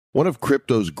One of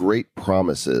crypto's great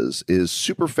promises is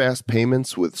super fast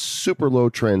payments with super low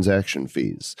transaction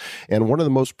fees. And one of the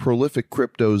most prolific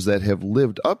cryptos that have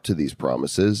lived up to these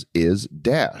promises is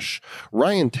Dash.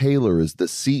 Ryan Taylor is the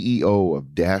CEO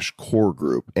of Dash Core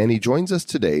Group, and he joins us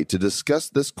today to discuss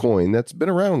this coin that's been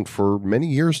around for many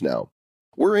years now.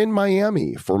 We're in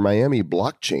Miami for Miami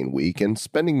Blockchain Week and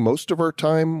spending most of our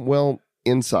time, well,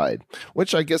 inside,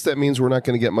 which I guess that means we're not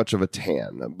going to get much of a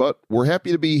tan, but we're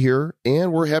happy to be here,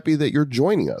 and we're happy that you're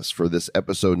joining us for this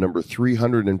episode number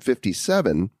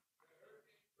 357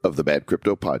 of the Bad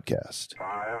Crypto Podcast.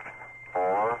 5,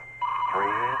 4, 3,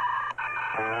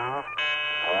 2,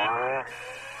 1,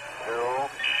 0,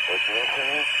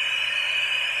 ignition.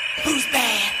 Who's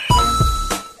bad?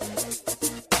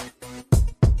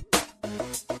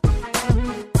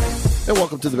 And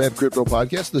welcome to the Bad Crypto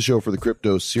Podcast, the show for the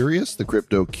crypto serious, the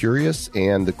crypto curious,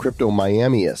 and the crypto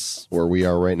Miami-ists, where we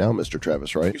are right now, Mr.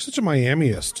 Travis, right? You're such a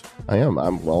Miami-ist. I am.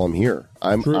 I'm here.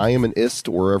 I am an ist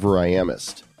wherever I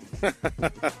amist.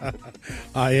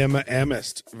 I am an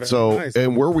amist. Very So, nice.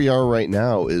 and where we are right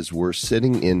now is we're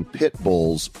sitting in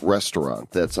Pitbull's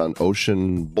restaurant that's on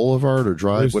Ocean Boulevard or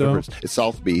Drive, Bluestone. whatever it's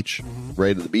South Beach.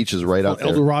 Right, the beach is right out El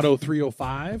there. Dorado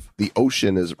 305. The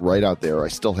ocean is right out there. I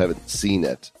still haven't seen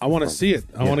it. I want to see it.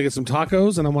 I want to get some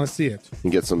tacos and I want to see it.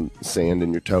 You get some sand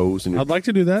in your toes, and I'd like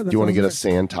to do that. do you want to get a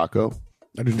sand taco?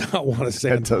 I do not want to That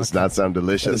sand does not sound That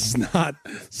delicious. does not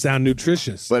sound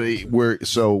nutritious. But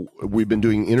we've been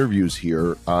doing interviews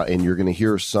here, and you're going to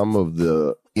hear some of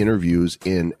the interviews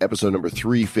in episode number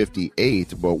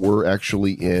 358. But we're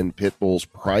actually in Pitbull's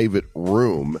private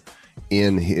room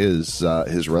in his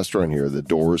restaurant here. The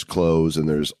doors close, and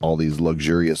there's all these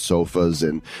luxurious sofas,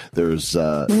 and there's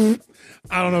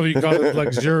I don't know if you call it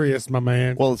luxurious, my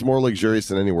man. well, it's more luxurious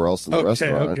than anywhere else in the Okay,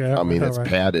 restaurant. okay, I mean, all it's right.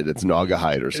 padded, it's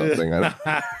Naugahyde or something.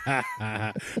 I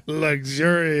don't,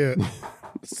 Luxurious.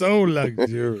 So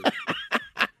luxurious.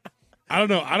 I don't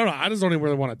know. I just don't even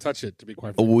really want to touch it, to be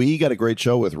quite frank. We got a great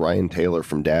show with Ryan Taylor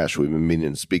from Dash. We've been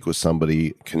meaning to speak with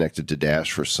somebody connected to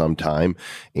Dash for some time,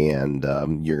 and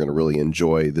you're going to really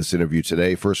enjoy this interview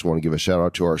today. First, I want to give a shout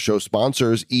out to our show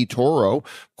sponsors, eToro.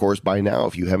 Of course, by now,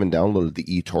 if you haven't downloaded the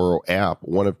eToro app,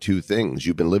 one of two things.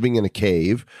 You've been living in a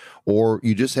cave, or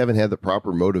you just haven't had the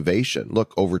proper motivation.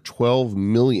 Look, over 12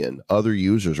 million other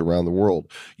users around the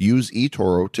world use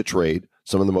eToro to trade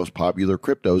some of the most popular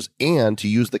cryptos and to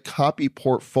use the copy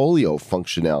portfolio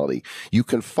functionality. You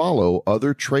can follow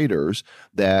other traders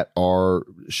that are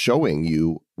showing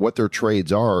you what their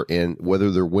trades are and whether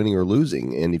they're winning or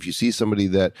losing. And if you see somebody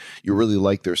that you really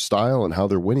like their style and how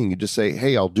they're winning, you just say,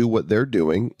 hey, I'll do what they're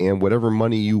doing, and whatever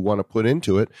money you want to put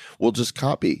into it, we'll just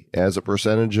copy as a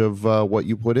percentage of what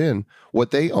you put in, what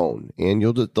they own, and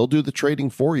they'll do the trading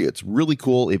for you. It's really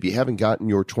cool. If you haven't gotten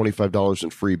your $25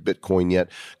 in free Bitcoin yet,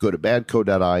 go to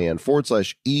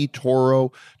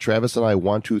badco.in/eToro. Travis and I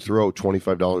want to throw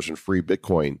 $25 in free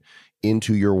Bitcoin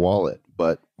into your wallet,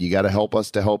 but you got to help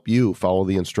us to help you. Follow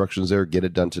the instructions there. Get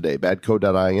it done today.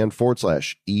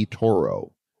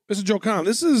 badco.in/eToro. Mr. Joe Kahn,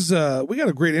 this is we got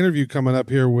a great interview coming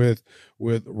up here with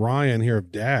Ryan here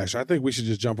of Dash. I think we should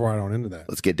just jump right on into that.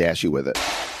 Let's get dashy with it.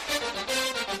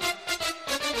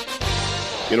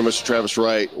 You know, Mr. Travis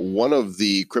Wright, one of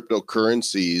the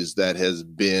cryptocurrencies that has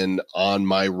been on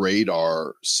my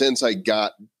radar since I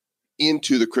got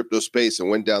into the crypto space and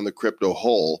went down the crypto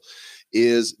hole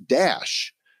is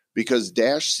Dash, because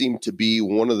Dash seemed to be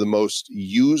one of the most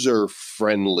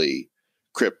user-friendly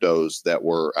cryptos that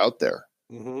were out there.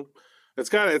 Mm-hmm. It's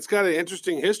got an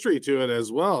interesting history to it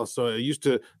as well. So it used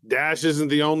to Dash isn't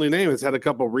the only name. It's had a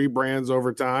couple rebrands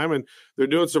over time, and they're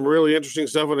doing some really interesting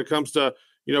stuff when it comes to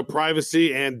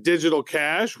privacy and digital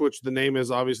cash, which the name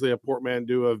is obviously a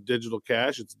portmanteau of digital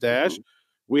cash. It's Dash. Mm-hmm.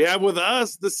 We have with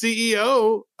us the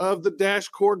CEO of the Dash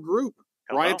Core Group,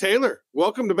 Hello. Ryan Taylor.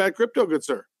 Welcome to Bad Crypto, good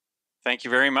sir. Thank you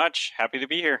very much. Happy to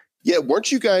be here. Yeah,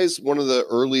 weren't you guys one of the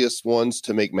earliest ones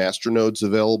to make masternodes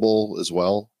available as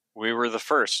well? We were the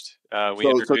first. So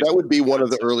that would be one of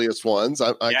the earliest ones.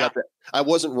 I got that. I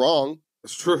wasn't wrong.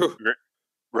 That's true.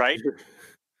 Right?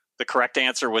 The correct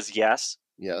answer was yes.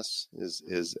 Yes,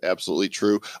 is absolutely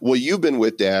true. Well, you've been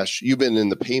with Dash. You've been in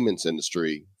the payments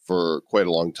industry for quite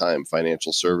a long time,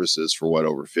 financial services for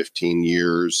over 15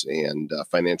 years, and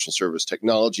financial service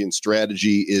technology and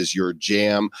strategy is your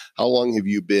jam. How long have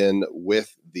you been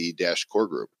with the Dash Core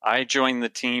Group? I joined the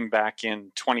team back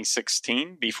in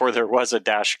 2016 before there was a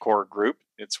Dash Core Group.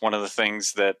 It's one of the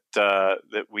things that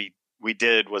we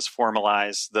did was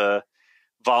formalize the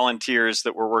volunteers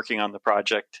that were working on the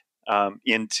project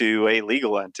into a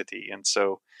legal entity. And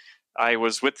so I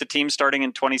was with the team starting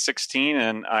in 2016,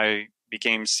 and I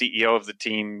became CEO of the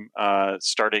team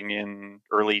starting in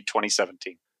early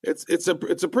 2017. It's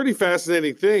a pretty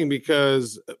fascinating thing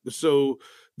because so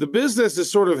the business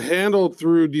is sort of handled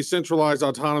through a decentralized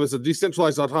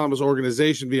autonomous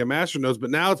organization via masternodes, but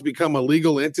now it's become a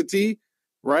legal entity,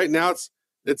 right? Now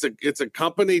it's a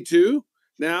company too.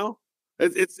 Now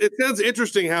it sounds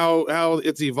interesting how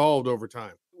it's evolved over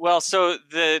time. Well, so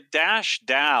the Dash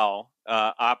DAO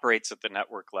operates at the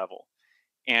network level,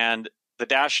 and the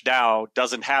Dash DAO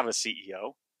doesn't have a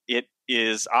CEO. It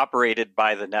is operated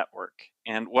by the network.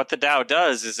 And what the DAO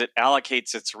does is it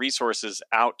allocates its resources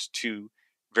out to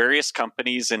various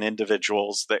companies and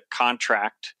individuals that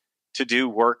contract to do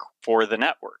work for the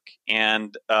network.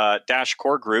 And Dash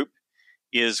Core Group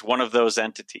is one of those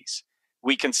entities.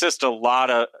 We consist of a lot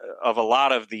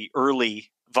of the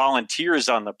early volunteers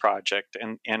on the project,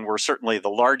 and we're certainly the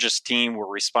largest team. We're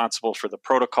responsible for the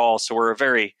protocol, so we're a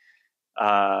very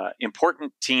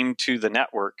important team to the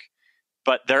network.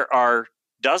 But there are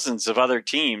dozens of other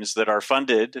teams that are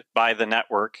funded by the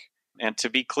network. And to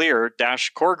be clear,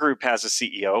 Dash Core Group has a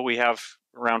CEO. We have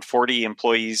around 40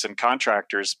 employees and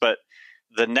contractors, but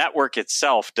the network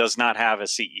itself does not have a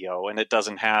CEO, and it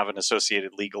doesn't have an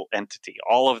associated legal entity.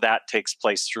 All of that takes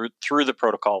place through the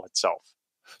protocol itself.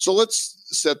 So let's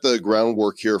set the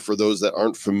groundwork here for those that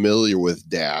aren't familiar with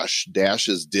Dash. Dash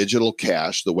is digital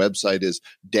cash. The website is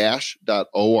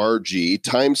dash.org.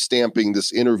 Time stamping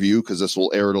this interview, because this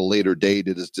will air at a later date,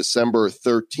 it is December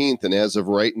 13th. And as of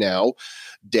right now,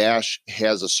 Dash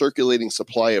has a circulating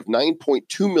supply of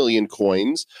 9.2 million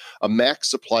coins, a max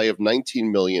supply of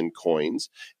 19 million coins,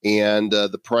 and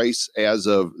the price as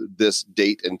of this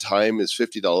date and time is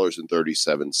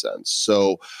 $50.37.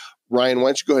 So Ryan, why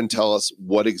don't you go ahead and tell us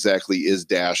what exactly is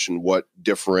Dash and what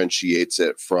differentiates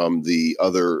it from the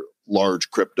other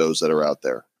large cryptos that are out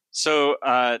there? So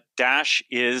Dash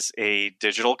is a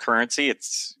digital currency.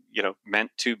 It's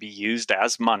meant to be used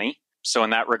as money. So in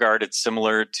that regard, it's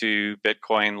similar to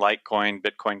Bitcoin, Litecoin,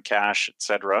 Bitcoin Cash,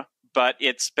 etc. But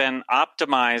it's been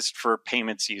optimized for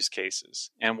payments use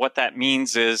cases. And what that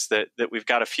means is that we've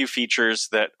got a few features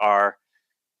that are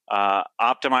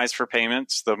optimized for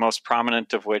payments, the most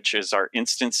prominent of which is our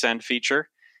instant send feature.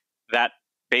 That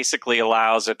basically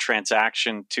allows a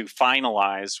transaction to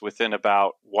finalize within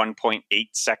about 1.8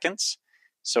 seconds.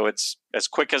 So it's as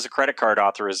quick as a credit card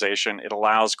authorization. It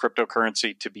allows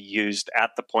cryptocurrency to be used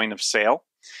at the point of sale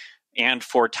and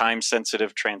for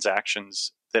time-sensitive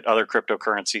transactions that other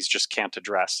cryptocurrencies just can't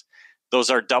address. Those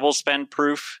are double spend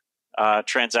proof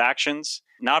transactions.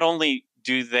 Not only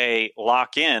do they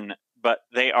lock in, but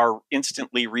they are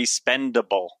instantly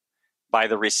respendable by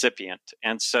the recipient.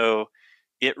 And so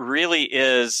it really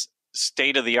is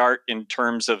state of the art in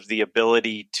terms of the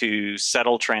ability to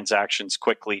settle transactions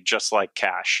quickly, just like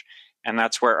cash. And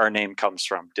that's where our name comes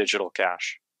from, digital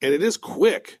cash. And it is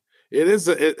quick. It is.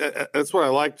 That's what I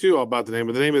like too about the name.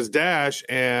 But the name is Dash,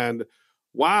 and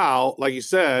wow, like you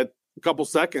said, a couple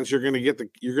seconds, you're going to get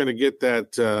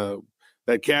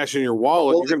that cash in your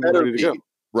wallet. You're going to be ready to go.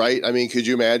 Right? I mean, could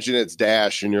you imagine it's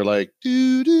Dash and you're like,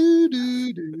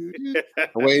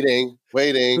 waiting.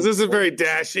 This isn't very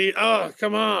dashy. Oh,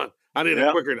 come on. I need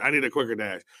a quicker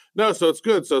dash. No, so it's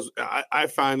good. So I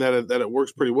find that it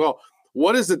works pretty well.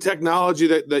 What is the technology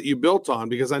that you built on?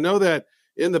 Because I know that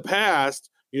in the past,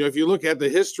 if you look at the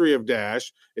history of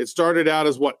Dash, it started out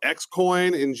as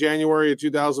Xcoin in January of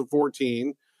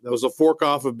 2014. That was a fork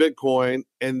off of Bitcoin.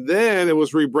 And then it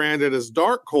was rebranded as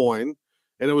Darkcoin,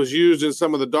 and it was used in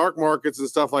some of the dark markets and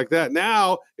stuff like that.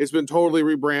 Now it's been totally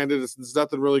rebranded. There's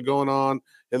nothing really going on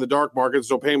in the dark markets,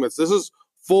 no payments. This is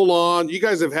full on. You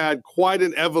guys have had quite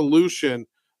an evolution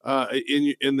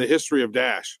in the history of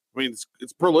Dash. I mean,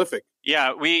 it's prolific.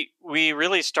 Yeah, we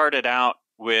really started out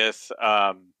with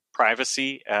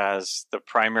privacy as the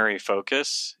primary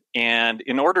focus. And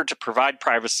in order to provide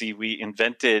privacy, we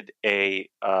invented a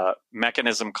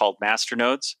mechanism called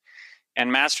masternodes. And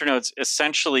masternodes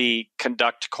essentially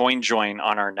conduct coin join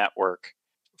on our network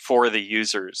for the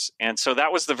users. And so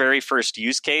that was the very first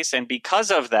use case. And because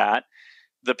of that,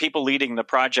 the people leading the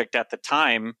project at the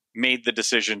time made the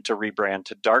decision to rebrand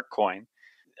to Darkcoin.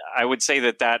 I would say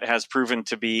that has proven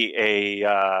to be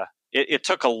it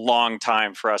took a long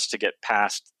time for us to get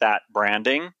past that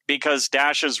branding, because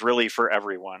Dash is really for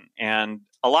everyone. And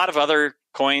a lot of other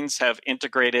coins have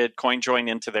integrated CoinJoin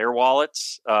into their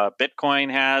wallets. Bitcoin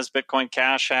has, Bitcoin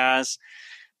Cash has.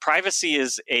 Privacy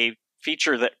is a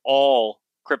feature that all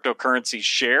cryptocurrencies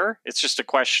share. It's just a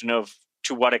question of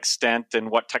to what extent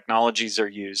and what technologies are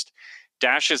used.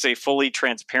 Dash is a fully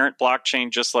transparent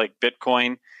blockchain, just like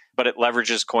Bitcoin, but it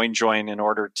leverages CoinJoin in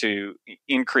order to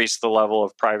increase the level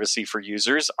of privacy for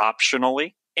users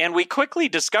optionally. And we quickly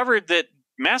discovered that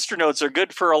masternodes are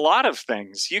good for a lot of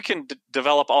things. You can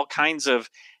develop all kinds of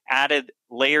added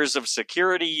layers of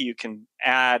security. You can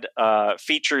add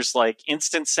features like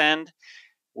instant send,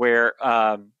 where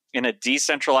in a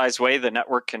decentralized way, the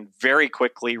network can very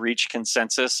quickly reach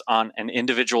consensus on an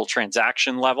individual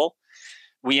transaction level.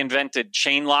 We invented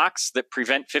chain locks that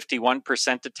prevent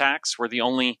 51% attacks. We're the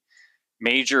only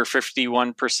major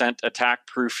 51%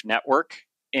 attack-proof network.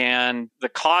 And the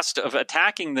cost of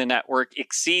attacking the network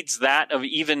exceeds that of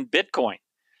even Bitcoin,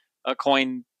 a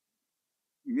coin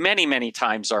many, many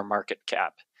times our market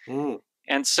cap.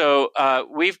 And so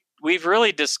we've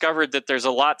really discovered that there's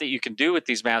a lot that you can do with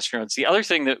these masternodes. The other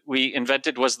thing that we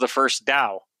invented was the first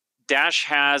DAO. Dash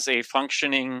has a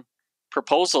functioning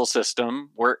proposal system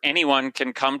where anyone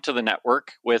can come to the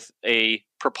network with a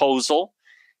proposal.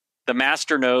 The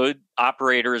masternode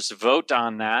operators vote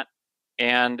on that,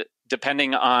 and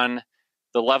depending on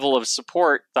the level of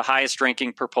support, the highest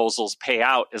ranking proposals pay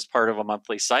out as part of a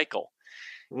monthly cycle.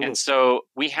 And so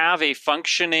we have a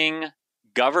functioning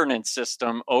governance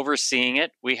system overseeing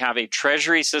it. We have a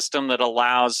treasury system that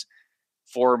allows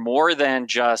for more than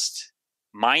just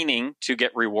mining to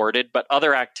get rewarded, but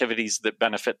other activities that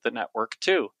benefit the network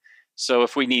too. So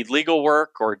if we need legal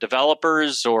work or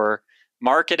developers or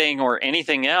marketing or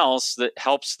anything else that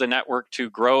helps the network to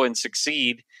grow and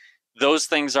succeed, those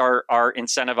things are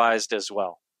incentivized as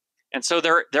well. And so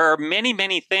there are many,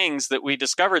 many things that we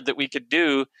discovered that we could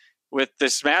do with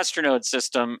this masternode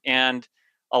system, and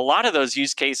a lot of those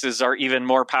use cases are even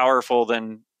more powerful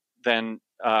than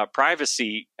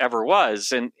privacy ever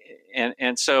was.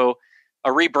 And so a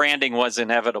rebranding was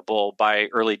inevitable by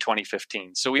early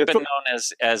 2015. So we've been known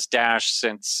as Dash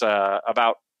since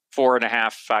about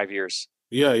 4.5, 5 years.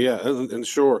 Yeah, and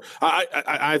sure.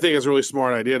 I think it's a really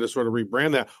smart idea to sort of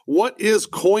rebrand that. What is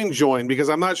CoinJoin? Because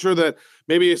I'm not sure that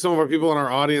maybe some of our people in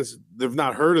our audience, they've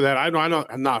not heard of that. I know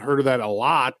I've not heard of that a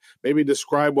lot. Maybe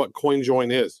describe what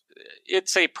CoinJoin is.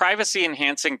 It's a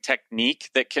privacy-enhancing technique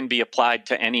that can be applied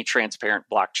to any transparent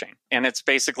blockchain. And it's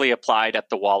basically applied at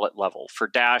the wallet level. For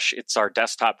Dash, it's our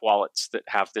desktop wallets that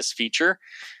have this feature.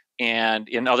 And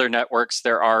in other networks,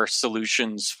 there are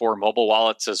solutions for mobile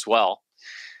wallets as well.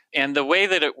 And the way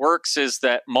that it works is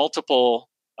that multiple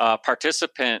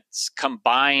participants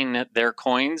combine their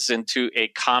coins into a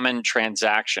common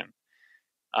transaction.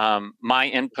 My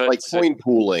input, like coin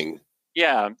pooling.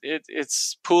 Yeah,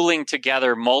 it's pooling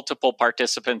together multiple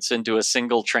participants into a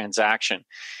single transaction.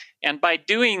 And by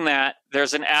doing that,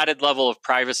 there's an added level of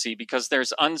privacy because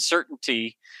there's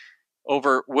uncertainty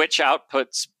over which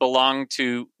outputs belong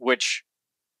to which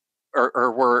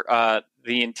or were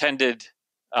the intended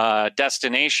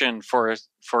destination for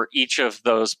each of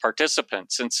those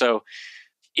participants. And so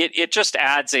it just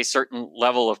adds a certain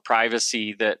level of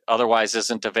privacy that otherwise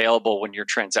isn't available when you're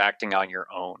transacting on your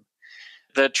own.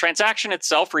 The transaction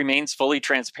itself remains fully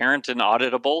transparent and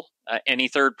auditable. Any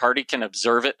third party can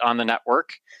observe it on the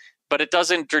network, but it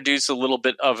does introduce a little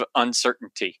bit of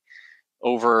uncertainty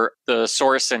over the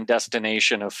source and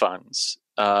destination of funds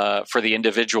for the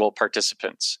individual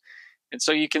participants. And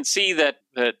so you can see that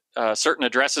certain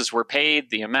addresses were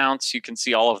paid, the amounts, you can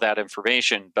see all of that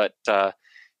information, but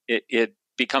it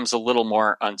becomes a little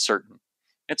more uncertain.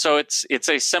 And so it's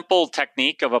a simple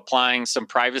technique of applying some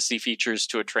privacy features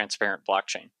to a transparent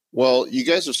blockchain. Well, you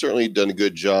guys have certainly done a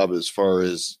good job as far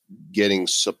as getting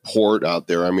support out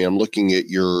there. I mean, I'm looking at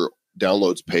your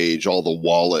downloads page, all the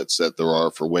wallets that there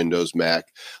are for Windows, Mac,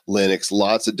 Linux,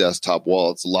 lots of desktop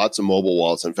wallets, lots of mobile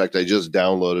wallets. In fact, I just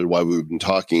downloaded while we've been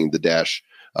talking the Dash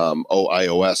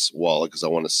iOS wallet because I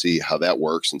want to see how that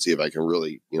works and see if I can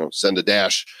really, send a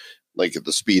Dash like at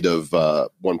the speed of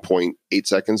 1.8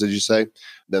 seconds, as you say.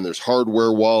 Then there's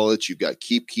hardware wallets. You've got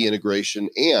Keep Key integration,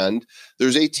 and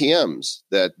there's ATMs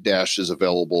that Dash is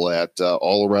available at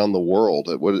all around the world.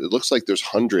 It looks like there's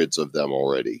hundreds of them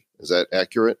already. Is that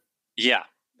accurate? Yeah.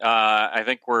 I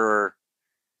think we're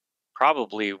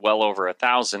probably well over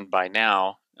 1,000 by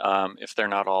now, if they're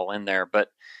not all in there. But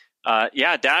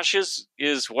Dash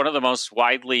is one of the most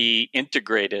widely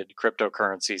integrated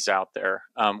cryptocurrencies out there.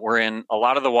 We're in a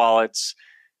lot of the wallets,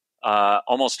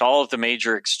 almost all of the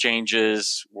major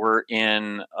exchanges. We're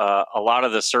in a lot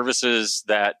of the services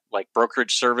that, like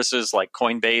brokerage services like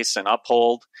Coinbase and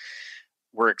Uphold.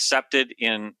 We're accepted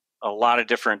in a lot of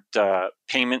different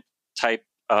payment type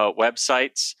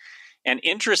websites. And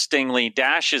interestingly,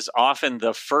 Dash is often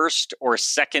the first or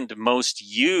second most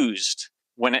used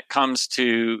when it comes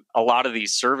to a lot of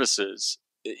these services.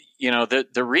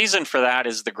 The reason for that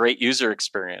is the great user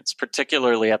experience,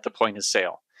 particularly at the point of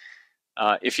sale.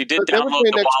 If you did download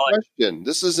the wallet, question.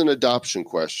 This is an adoption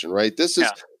question, right? This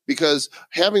Because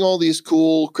having all these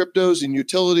cool cryptos and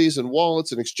utilities and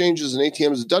wallets and exchanges and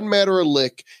ATMs, it doesn't matter a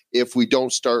lick if we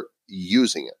don't start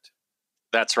using it.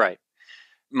 That's right.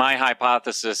 My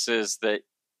hypothesis is that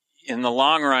in the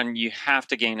long run, you have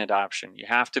to gain adoption. You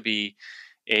have to be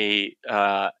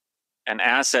an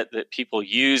asset that people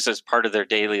use as part of their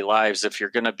daily lives if you're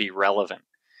going to be relevant.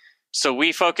 So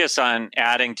we focus on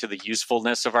adding to the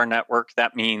usefulness of our network.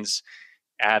 That means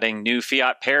adding new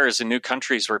fiat pairs in new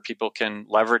countries where people can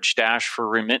leverage Dash for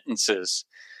remittances,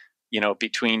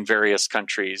 between various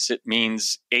countries. It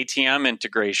means ATM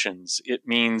integrations. It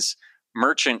means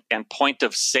merchant and point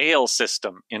of sale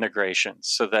system integrations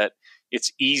so that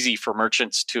it's easy for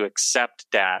merchants to accept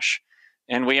Dash.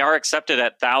 And we are accepted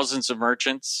at thousands of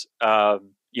merchants,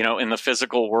 in the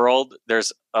physical world.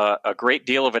 There's a great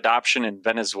deal of adoption in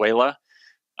Venezuela,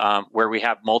 where we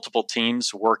have multiple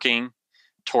teams working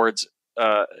towards,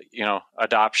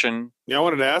 adoption. Yeah, I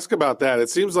wanted to ask about that. It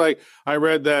seems like I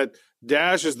read that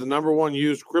Dash is the number one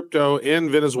used crypto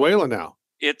in Venezuela now.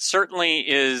 It certainly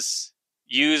is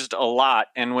used a lot.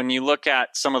 And when you look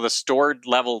at some of the stored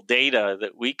level data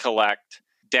that we collect,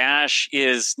 Dash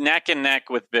is neck and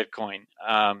neck with Bitcoin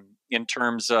in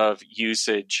terms of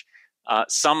usage.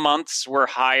 Some months were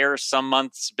higher, some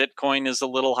months Bitcoin is a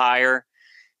little higher.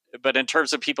 But in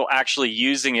terms of people actually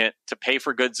using it to pay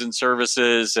for goods and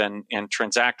services and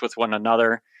transact with one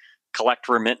another, collect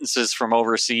remittances from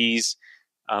overseas,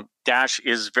 Dash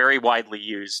is very widely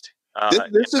used.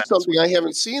 This is something I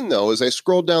haven't seen, though. As I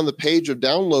scroll down the page of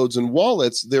downloads and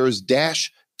wallets, there is Dash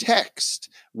Text,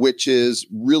 which is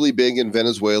really big in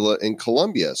Venezuela and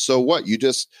Colombia. So what, you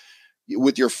just,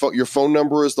 with your phone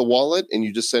number as the wallet, and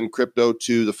you just send crypto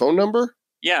to the phone number?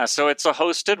 Yeah, so it's a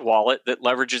hosted wallet that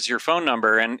leverages your phone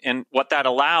number. And what that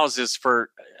allows is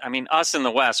us in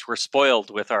the West, we're spoiled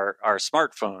with our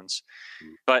smartphones.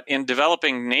 But in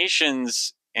developing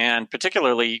nations, and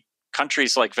particularly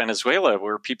countries like Venezuela,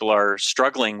 where people are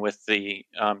struggling with the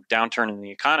downturn in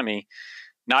the economy,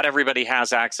 not everybody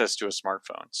has access to a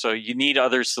smartphone. So you need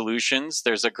other solutions.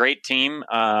 There's a great team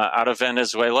out of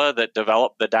Venezuela that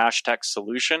developed the Dash Text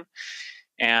solution.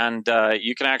 And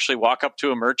you can actually walk up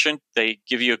to a merchant. They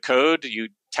give you a code. You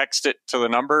text it to the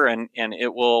number, and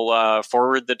it will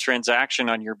forward the transaction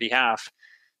on your behalf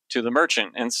to the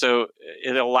merchant. And so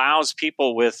it allows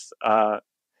people with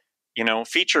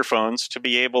feature phones to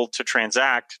be able to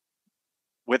transact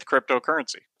with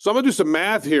cryptocurrency. So I'm going to do some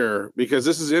math here because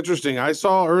this is interesting. I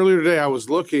saw earlier today, I was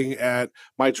looking at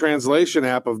my translation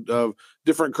app of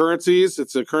different currencies.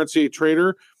 It's a currency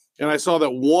trader. And I saw that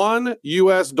 $1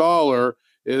 US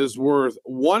is worth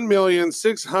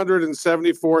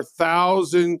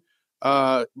 1,674,000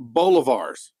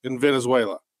 bolivars in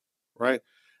Venezuela, right?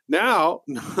 Now,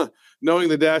 knowing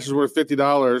the Dash is worth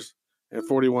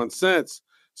 $50.41.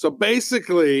 So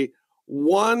basically,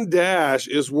 one Dash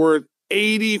is worth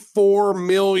 84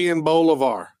 million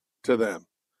bolivar to them.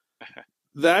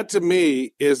 That to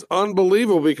me is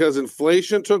unbelievable because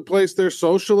inflation took place there.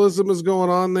 Socialism is going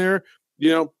on there.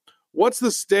 What's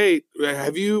the state?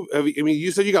 You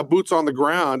said you got boots on the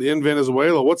ground in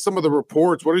Venezuela. What's some of the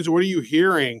reports? What are you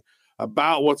hearing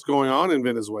about what's going on in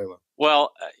Venezuela?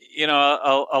 Well,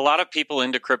 a lot of people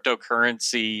into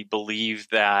cryptocurrency believe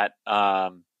that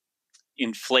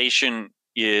inflation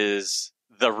is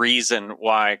the reason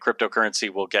why cryptocurrency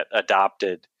will get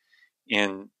adopted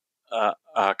in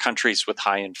countries with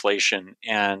high inflation.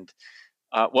 And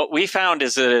what we found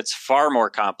is that it's far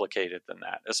more complicated than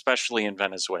that, especially in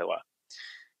Venezuela.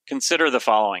 Consider the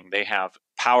following. They have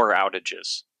power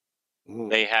outages.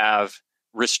 They have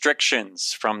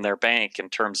restrictions from their bank in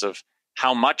terms of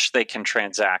how much they can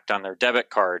transact on their debit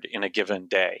card in a given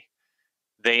day.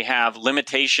 They have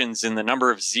limitations in the number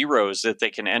of zeros that they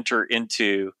can enter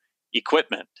into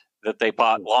equipment that they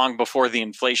bought long before the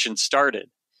inflation started.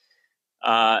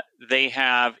 They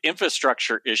have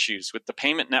infrastructure issues with the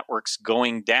payment networks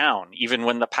going down even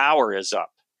when the power is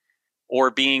up or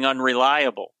being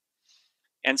unreliable.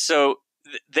 And so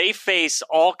they face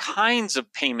all kinds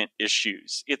of payment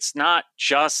issues. It's not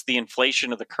just the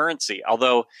inflation of the currency,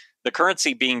 although the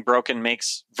currency being broken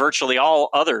makes virtually all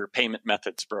other payment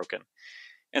methods broken.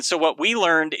 And so what we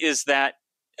learned is that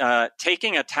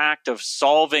taking a tact of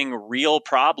solving real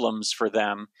problems for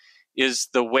them is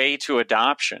the way to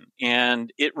adoption.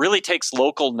 And it really takes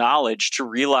local knowledge to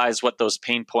realize what those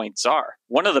pain points are.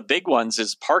 One of the big ones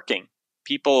is parking.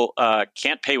 People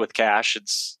can't pay with cash.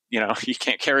 It's, you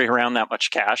can't carry around that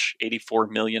much cash, 84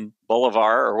 million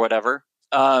bolivar or whatever.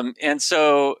 And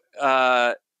so,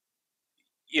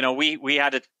 we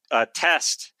had a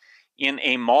test in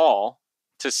a mall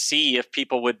to see if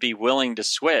people would be willing to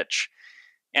switch.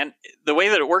 And the way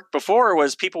that it worked before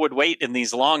was people would wait in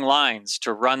these long lines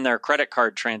to run their credit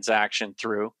card transaction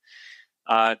through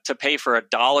to pay for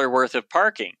 $1 worth of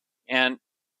parking. And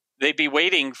they'd be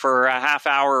waiting for a half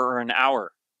hour or an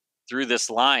hour through this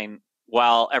line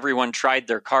while everyone tried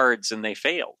their cards and they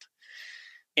failed.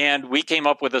 And we came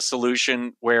up with a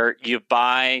solution where you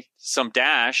buy some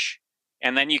Dash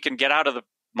and then you can get out of the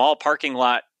mall parking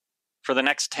lot for the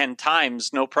next 10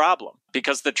 times, no problem,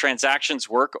 because the transactions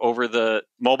work over the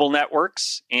mobile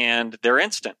networks and they're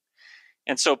instant.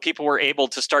 And so people were able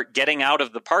to start getting out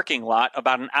of the parking lot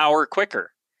about an hour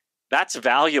quicker. That's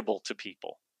valuable to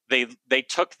people. They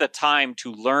took the time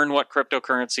to learn what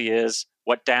cryptocurrency is,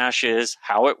 what Dash is,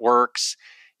 how it works.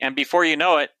 And before you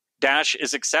know it, Dash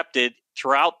is accepted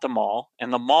throughout the mall,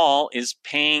 and the mall is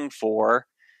paying for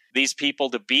these people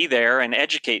to be there and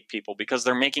educate people because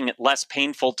they're making it less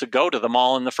painful to go to the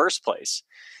mall in the first place.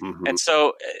 Mm-hmm. And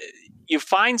so you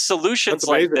find solutions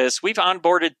like this. We've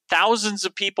onboarded thousands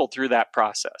of people through that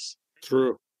process.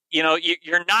 True. You know,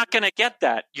 you're not going to get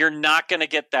that. You're not going to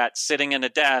get that sitting in a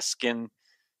desk in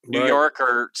New York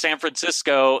or San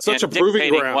Francisco. Such a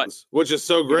proving grounds, which is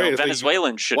so great.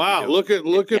 Venezuelans should. Wow, look at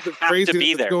the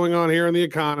craziness that's going on here in the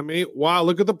economy. Wow,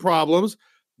 look at the problems.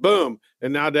 Boom.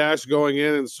 And now Dash going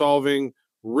in and solving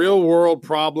real world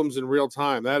problems in real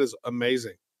time. That is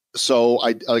amazing. So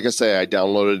I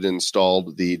downloaded and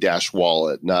installed the Dash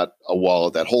wallet, not a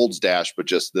wallet that holds Dash, but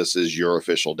just this is your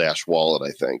official Dash wallet,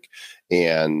 I think.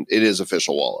 And it is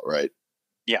official wallet, right?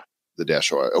 Yeah. The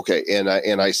Dash wallet. Okay. And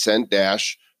I sent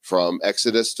Dash from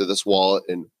Exodus to this wallet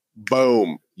and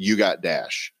boom, you got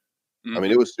Dash. Mm-hmm. I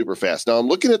mean, it was super fast. Now I'm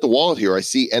looking at the wallet here. I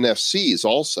see NFCs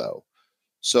also.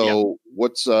 So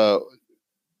what's what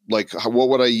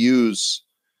would I use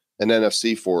an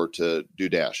NFC for to do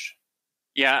Dash?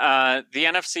 Yeah, the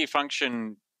NFC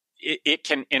function, it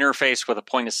can interface with a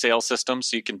point of sale system,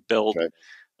 so you can build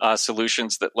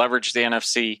solutions that leverage the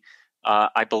NFC.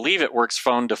 I believe it works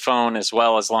phone to phone as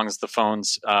well, as long as the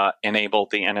phones enable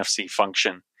the NFC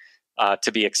function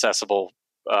to be accessible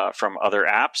from other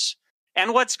apps.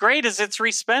 And what's great is it's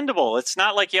respendable. It's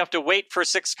not like you have to wait for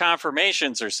 6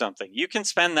 confirmations or something. You can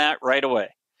spend that right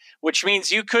away, which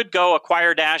means you could go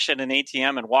acquire Dash at an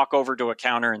ATM and walk over to a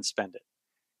counter and spend it.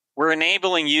 We're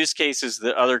enabling use cases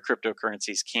that other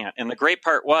cryptocurrencies can't. And the great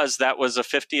part was that was a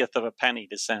 50th of a penny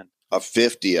to send. A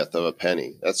 50th of a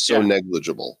penny. That's so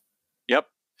negligible. Yep.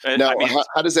 Now,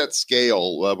 how does that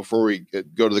scale? Before we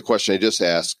go to the question I just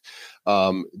asked,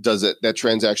 does that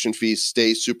transaction fee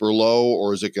stay super low,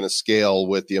 or is it going to scale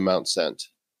with the amount sent?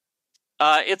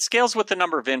 It scales with the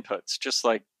number of inputs, just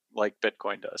like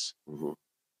Bitcoin does. Mm-hmm.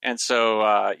 And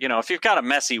so, if you've got a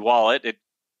messy wallet, it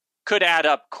could add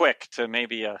up quick to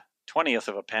maybe a 20th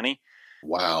of a penny.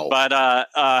 Wow. But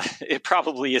it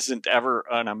probably isn't ever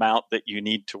an amount that you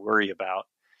need to worry about.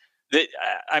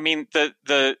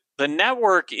 The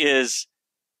network is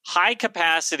high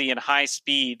capacity and high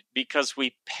speed because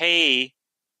we pay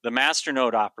the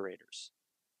masternode operators.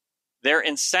 They're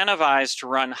incentivized to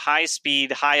run high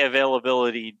speed, high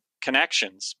availability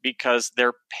connections because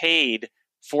they're paid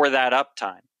for that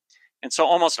uptime. And so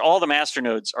almost all the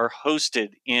masternodes are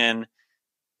hosted in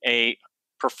a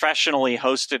professionally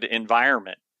hosted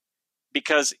environment,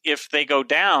 because if they go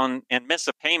down and miss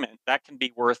a payment, that can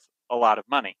be worth a lot of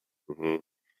money. Mm-hmm.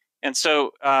 And so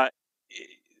it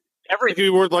could be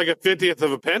worth like a 50th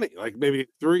of a penny, like maybe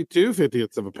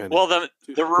 2/50ths of a penny. Well,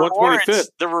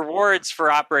 the rewards for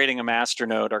operating a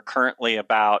masternode are currently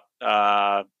about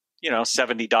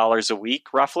 $70 a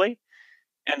week, roughly,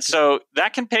 and so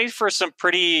that can pay for some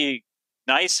pretty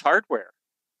nice hardware.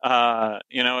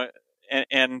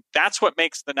 And that's what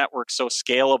makes the network so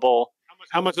scalable.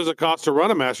 How much does it cost to run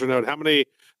a masternode? How many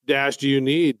Dash do you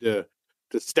need to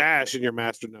stash in your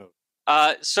masternode?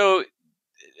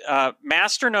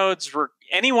 Masternodes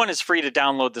anyone is free to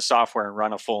download the software and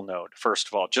run a full node, first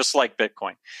of all, just like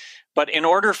Bitcoin. But in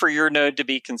order for your node to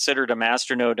be considered a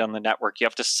masternode on the network, you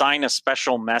have to sign a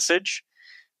special message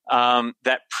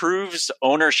that proves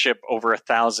ownership over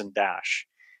 1,000 Dash.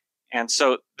 And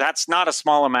so that's not a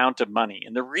small amount of money.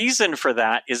 And the reason for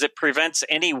that is it prevents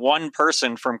any one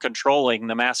person from controlling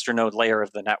the masternode layer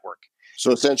of the network.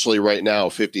 So essentially right now,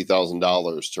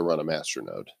 $50,000 to run a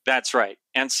masternode. That's right.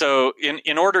 And so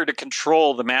in order to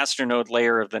control the masternode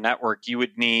layer of the network, you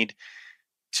would need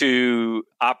to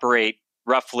operate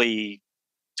roughly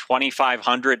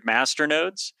 2,500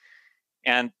 masternodes.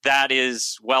 And that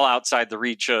is well outside the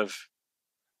reach of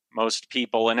most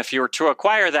people. And if you were to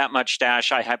acquire that much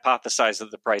Dash, I hypothesize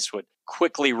that the price would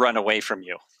quickly run away from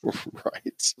you.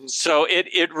 Right. So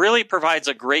it really provides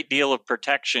a great deal of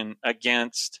protection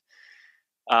against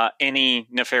any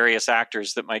nefarious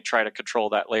actors that might try to control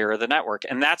that layer of the network.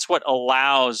 And that's what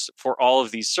allows for all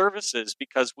of these services,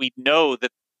 because we know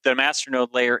that the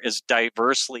masternode layer is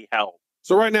diversely held.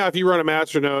 So right now, if you run a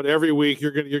masternode every week,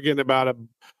 you're getting about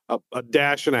a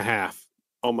dash and a half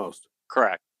almost.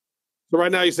 Correct. So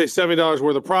right now you say $70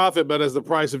 worth of profit, but as the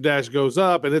price of Dash goes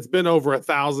up, and it's been over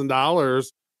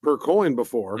 $1,000 per coin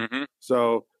before. Mm-hmm.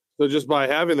 So just by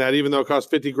having that, even though it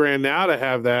costs $50,000 now to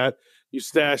have that, you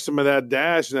stash some of that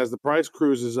Dash, and as the price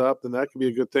cruises up, then that could be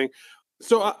a good thing.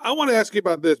 So I want to ask you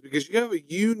about this, because you have a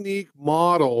unique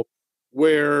model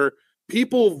where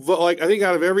people like, I think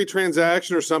out of every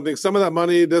transaction or something, some of that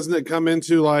money, doesn't it come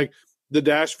into like the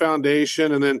Dash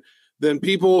Foundation, and then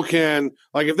people can,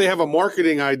 like, if they have a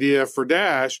marketing idea for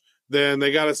Dash, then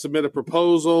they got to submit a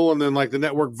proposal, and then like the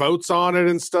network votes on it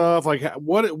and stuff. Like,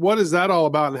 what is that all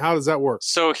about, and how does that work?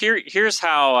 So here's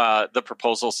how the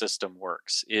proposal system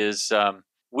works: is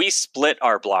we split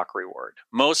our block reward.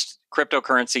 Most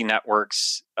cryptocurrency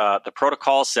networks, the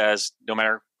protocol says no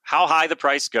matter how high the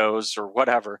price goes or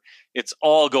whatever, it's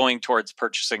all going towards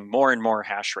purchasing more and more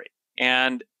hash rate.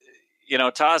 And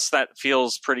to us, that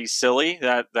feels pretty silly.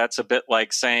 That's a bit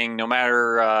like saying no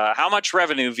matter how much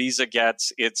revenue Visa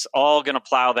gets, it's all going to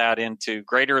plow that into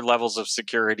greater levels of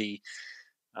security,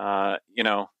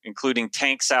 including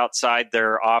tanks outside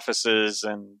their offices,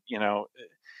 and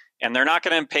they're not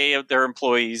going to pay their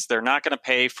employees. They're not going to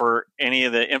pay for any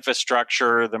of the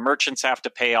infrastructure. The merchants have to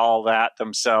pay all that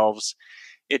themselves.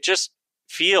 It just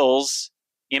feels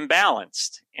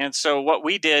imbalanced. And so what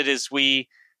we did is we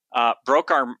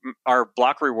broke our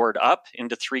block reward up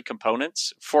into three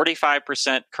components.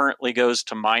 45% currently goes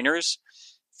to miners,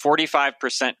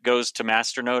 45% goes to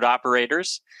masternode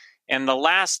operators, and the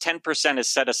last 10% is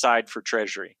set aside for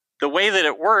treasury. The way that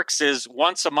it works is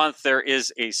once a month there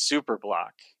is a super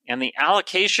block, and the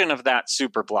allocation of that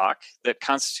super block that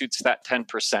constitutes that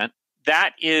 10%,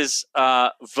 that is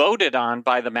voted on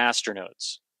by the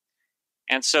masternodes.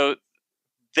 And so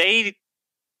they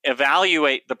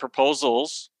evaluate the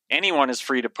proposals. Anyone is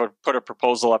free to put a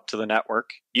proposal up to the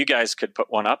network. You guys could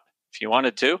put one up if you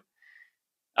wanted to.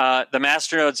 The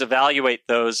masternodes evaluate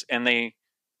those, and they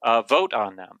vote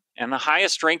on them. And the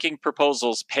highest ranking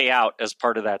proposals pay out as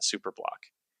part of that super block.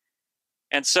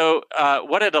 And so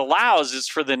what it allows is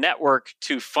for the network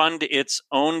to fund its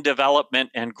own development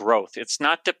and growth. It's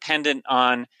not dependent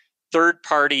on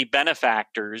third-party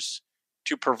benefactors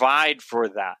to provide for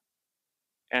that.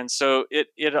 And so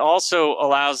it also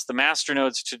allows the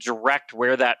masternodes to direct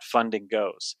where that funding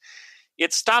goes.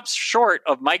 It stops short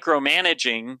of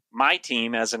micromanaging my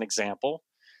team, as an example,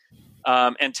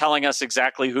 and telling us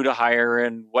exactly who to hire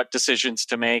and what decisions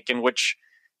to make and which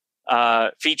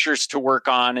features to work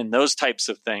on and those types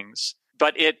of things.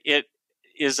 But it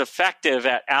is effective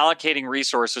at allocating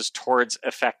resources towards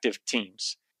effective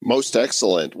teams. Most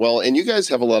excellent. Well, and you guys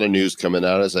have a lot of news coming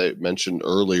out, as I mentioned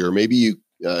earlier. Maybe you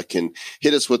can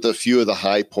hit us with a few of the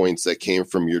high points that came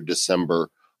from your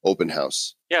December open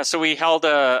house. Yeah, so we held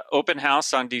an open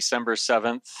house on December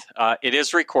 7th. It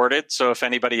is recorded, so if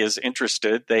anybody is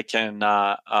interested, they can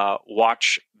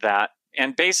watch that.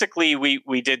 And basically,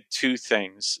 we did two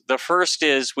things. The first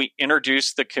is we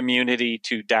introduced the community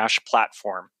to Dash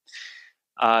Platform.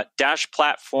 Dash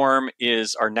Platform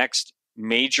is our next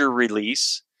major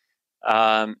release,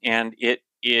 and it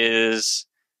is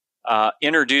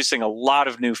introducing a lot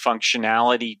of new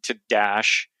functionality to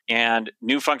Dash and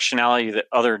new functionality that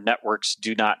other networks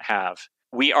do not have.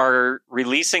 We are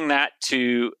releasing that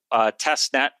to a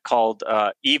test net called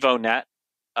EvoNet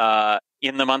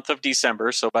in the month of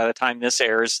December. So by the time this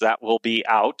airs, that will be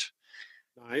out.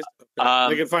 Nice. Okay.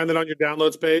 They can find that on your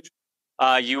downloads page?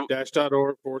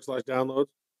 dash.org/downloads?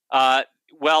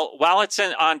 Well, while it's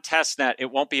on testnet,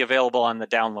 it won't be available on the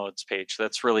downloads page.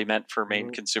 That's really meant for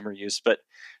main consumer use. But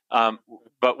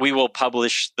we will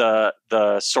publish the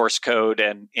source code,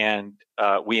 and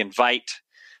we invite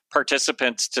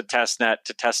participants to testnet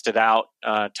to test it out,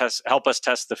 help us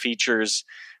test the features,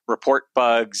 report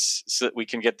bugs so that we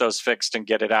can get those fixed and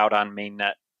get it out on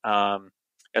mainnet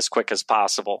as quick as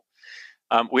possible.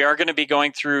 We are going to be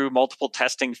going through multiple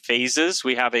testing phases.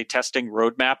 We have a testing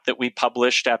roadmap that we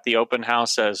published at the open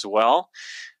house as well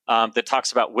that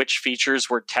talks about which features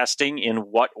we're testing in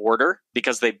what order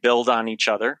because they build on each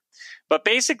other. But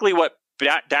basically what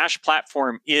Dash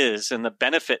Platform is and the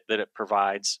benefit that it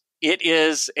provides, it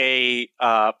is a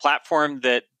platform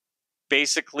that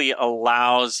basically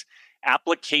allows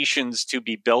applications to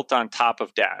be built on top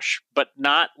of Dash, but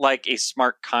not like a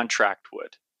smart contract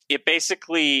would. It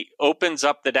basically opens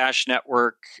up the Dash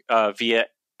network via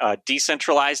a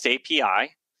decentralized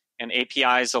API, and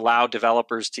APIs allow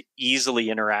developers to easily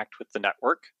interact with the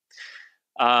network.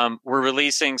 We're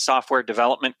releasing software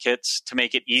development kits to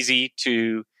make it easy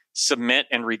to submit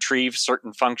and retrieve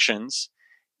certain functions.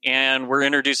 And we're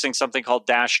introducing something called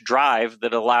Dash Drive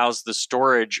that allows the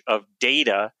storage of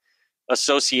data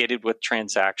associated with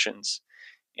transactions.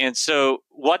 And so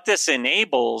what this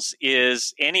enables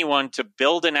is anyone to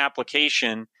build an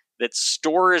application that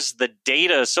stores the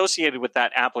data associated with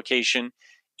that application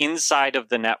inside of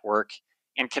the network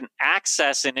and can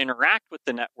access and interact with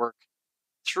the network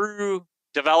through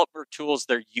developer tools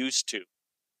they're used to,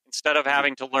 instead of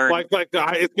having to learn.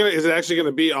 Is it actually going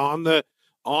to be on the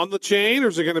chain, or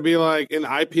is it going to be like in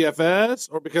IPFS?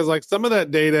 Or because like some of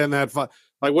that data in that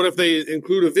like what if they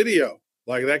include a video?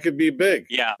 Like that could be big.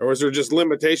 Yeah. Or is there just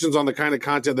limitations on the kind of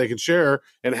content they can share?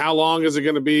 And how long is it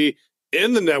going to be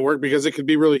in the network? Because it could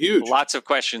be really huge. Lots of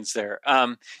questions there.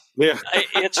 Yeah.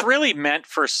 It's really meant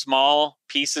for small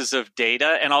pieces of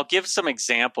data. And I'll give some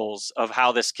examples of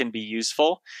how this can be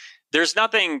useful. There's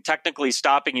nothing technically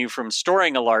stopping you from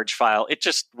storing a large file. It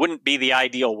just wouldn't be the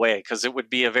ideal way because it would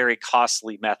be a very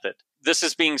costly method. This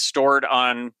is being stored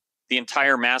on the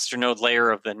entire masternode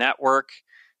layer of the network.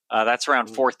 That's around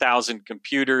 4,000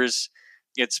 computers.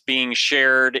 It's being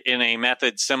shared in a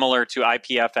method similar to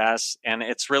IPFS, and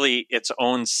it's really its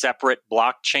own separate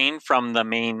blockchain from the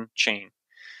main chain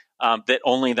that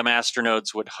only the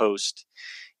masternodes would host.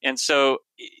 And so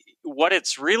what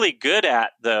it's really good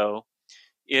at, though,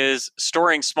 is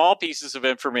storing small pieces of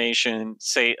information,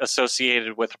 say,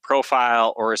 associated with a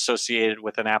profile or associated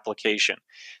with an application.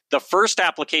 The first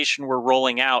application we're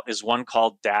rolling out is one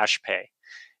called DashPay.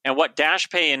 And what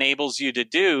DashPay enables you to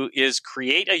do is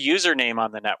create a username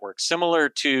on the network, similar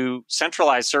to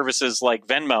centralized services like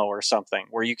Venmo or something,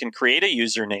 where you can create a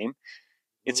username.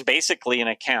 It's basically an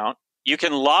account. You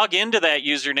can log into that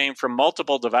username from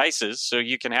multiple devices. So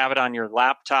you can have it on your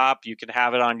laptop, you can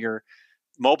have it on your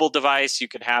mobile device, you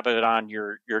could have it on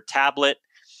your tablet,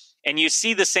 and you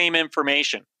see the same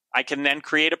information. I can then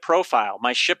create a profile,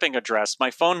 my shipping address, my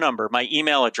phone number, my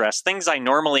email address, things I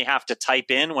normally have to type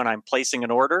in when I'm placing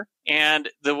an order. And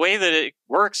the way that it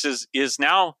works is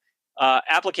now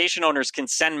application owners can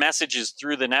send messages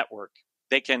through the network.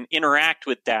 They can interact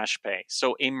with DashPay.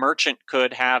 So a merchant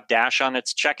could have Dash on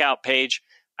its checkout page.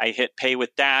 I hit Pay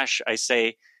with Dash. I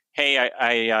say,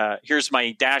 hey, here's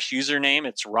my Dash username.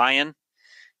 It's Ryan.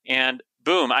 And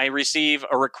boom, I receive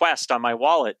a request on my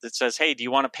wallet that says, hey, do you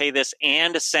want to pay this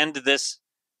and send this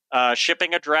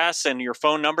shipping address and your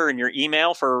phone number and your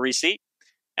email for a receipt?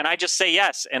 And I just say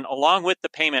yes. And along with the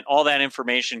payment, all that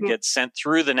information gets sent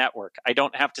through the network. I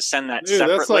don't have to send that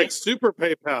separately. That's like super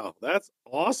PayPal. That's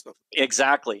awesome.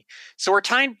 Exactly. So we're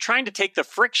trying to take the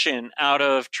friction out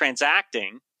of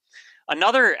transacting.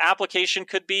 Another application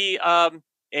could be a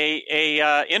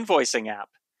invoicing app.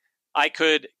 I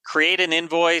could create an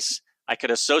invoice. I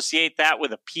could associate that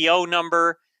with a PO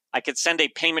number. I could send a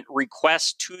payment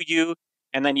request to you,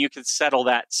 and then you could settle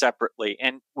that separately.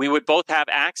 And we would both have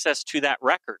access to that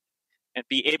record and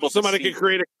be able to Somebody could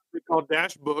create a company called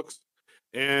Dash Books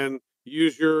and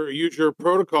use your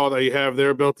protocol that you have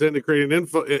there built in to create an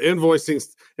invoicing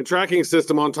and tracking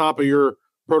system on top of your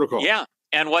protocol. Yeah.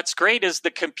 And what's great is the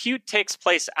compute takes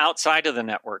place outside of the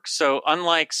network. So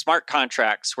unlike smart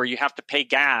contracts where you have to pay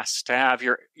gas to have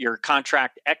your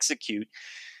contract execute,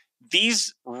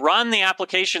 these run the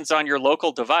applications on your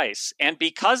local device. And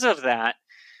because of that,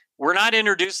 we're not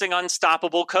introducing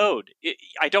unstoppable code.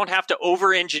 I don't have to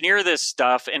over-engineer this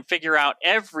stuff and figure out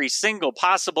every single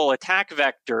possible attack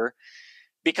vector,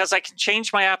 because I can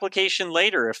change my application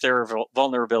later if there are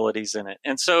vulnerabilities in it.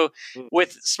 And so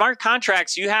with smart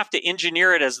contracts, you have to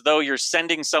engineer it as though you're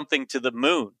sending something to the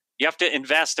moon. You have to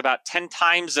invest about 10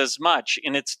 times as much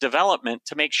in its development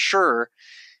to make sure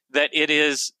that it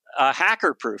is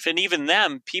hacker proof. And even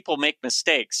then, people make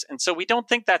mistakes. And so we don't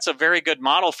think that's a very good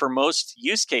model for most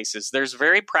use cases. There's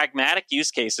very pragmatic use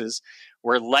cases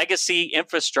where legacy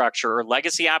infrastructure or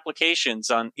legacy applications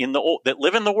that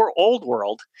live in the old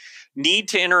world need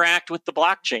to interact with the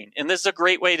blockchain. And this is a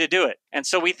great way to do it. And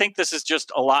so we think this is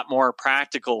just a lot more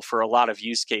practical for a lot of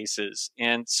use cases.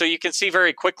 And so you can see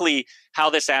very quickly how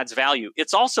this adds value.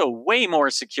 It's also way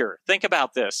more secure. Think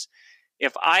about this.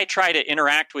 If I try to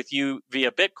interact with you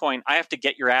via Bitcoin, I have to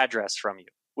get your address from you,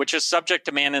 which is subject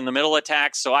to man-in-the-middle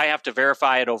attacks. So I have to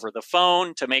verify it over the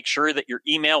phone to make sure that your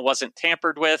email wasn't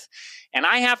tampered with. And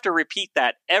I have to repeat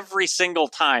that every single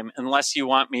time unless you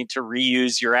want me to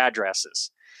reuse your addresses.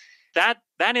 That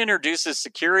introduces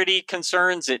security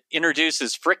concerns. It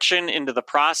introduces friction into the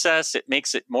process. It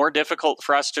makes it more difficult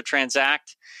for us to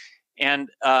transact. And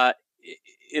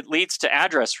it leads to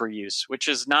address reuse, which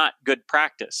is not good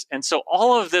practice. And so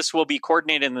all of this will be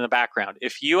coordinated in the background.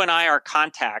 If you and I are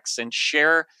contacts and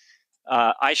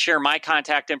I share my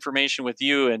contact information with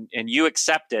you and you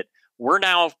accept it, we're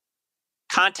now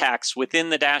contacts within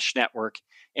the Dash network,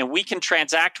 and we can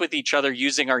transact with each other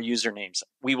using our usernames.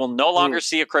 We will no longer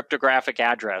see a cryptographic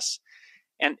address.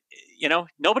 And,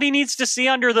 nobody needs to see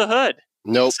under the hood.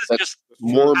 Nope, This is that's just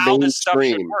more how this stuff should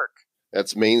mainstream. work.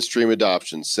 That's mainstream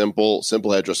adoption. Simple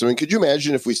address. I mean, could you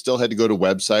imagine if we still had to go to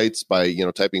websites by,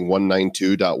 typing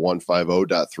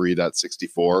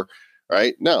 192.150.3.64,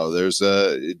 right? No, there's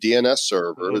a DNS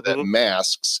server that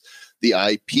masks the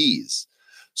IPs.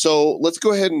 So let's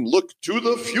go ahead and look to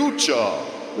the future,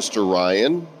 Mr.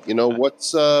 Ryan.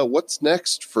 What's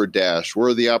next for Dash? Where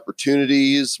are the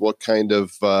opportunities? What kind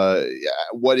of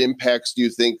what impacts do you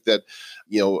think that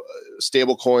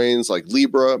stable coins like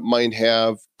Libra might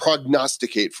have?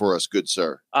 Prognosticate for us, good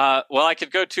sir. Well, I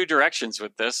could go two directions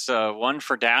with this: one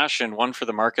for Dash and one for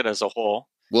the market as a whole.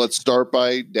 Well, let's start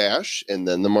by Dash and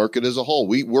then the market as a whole.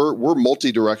 We're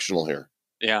multi-directional here.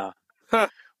 Yeah.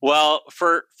 Well,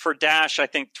 for Dash, I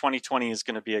think 2020 is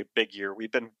going to be a big year.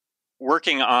 We've been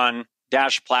working on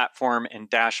Dash Platform and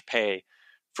Dash Pay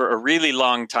for a really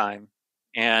long time,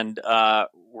 and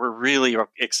we're really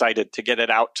excited to get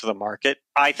it out to the market.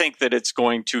 I think that it's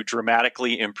going to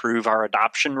dramatically improve our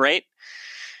adoption rate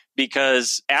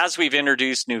because as we've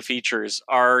introduced new features,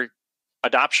 our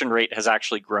adoption rate has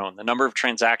actually grown. The number of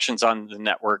transactions on the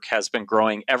network has been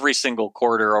growing every single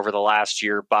quarter over the last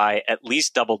year by at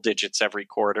least double digits every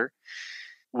quarter.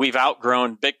 We've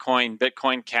outgrown Bitcoin,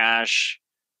 Bitcoin Cash,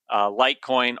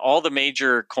 Litecoin, all the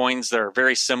major coins that are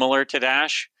very similar to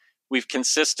Dash. We've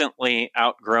consistently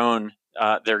outgrown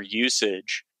their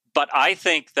usage. But I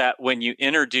think that when you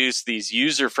introduce these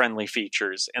user-friendly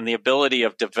features and the ability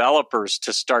of developers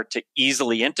to start to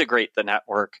easily integrate the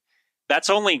network, that's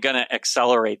only going to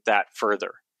accelerate that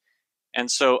further.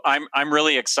 And so I'm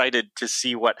really excited to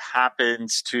see what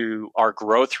happens to our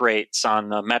growth rates on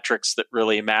the metrics that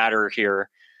really matter here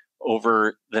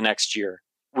over the next year.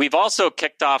 We've also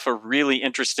kicked off a really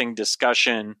interesting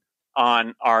discussion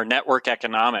on our network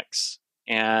economics,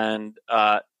 and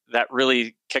that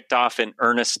really kicked off in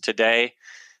earnest today.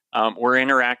 We're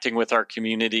interacting with our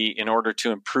community in order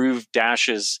to improve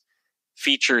Dash's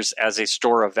features as a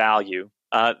store of value.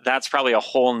 That's probably a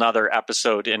whole nother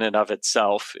episode in and of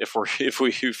itself if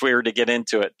we were to get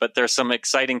into it. But there's some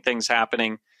exciting things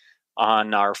happening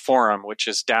on our forum, which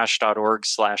is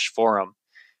dash.org/forum,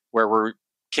 where we're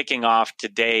kicking off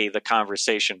today the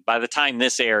conversation. By the time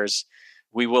this airs,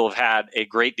 we will have had a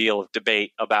great deal of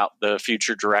debate about the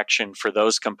future direction for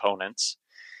those components.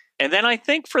 And then I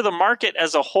think for the market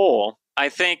as a whole, I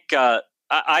think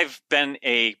I've been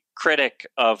a critic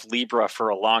of Libra for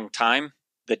a long time.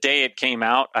 The day it came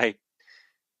out, I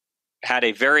had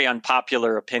a very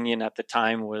unpopular opinion at the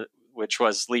time, which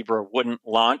was Libra wouldn't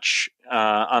launch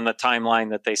on the timeline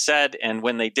that they said. And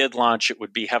when they did launch, it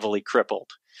would be heavily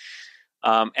crippled.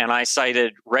 And I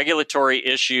cited regulatory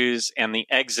issues and the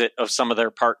exit of some of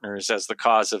their partners as the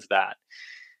cause of that.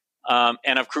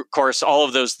 And of course, all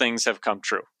of those things have come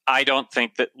true. I don't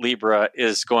think that Libra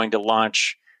is going to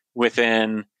launch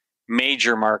within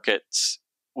major markets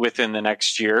within the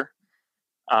next year.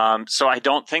 So I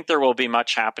don't think there will be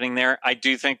much happening there. I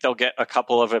do think they'll get a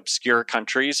couple of obscure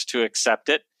countries to accept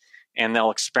it, and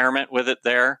they'll experiment with it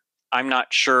there. I'm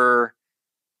not sure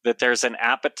that there's an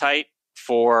appetite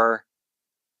for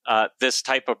this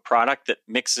type of product that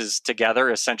mixes together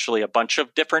essentially a bunch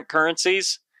of different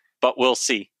currencies, but we'll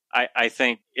see. I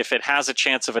think if it has a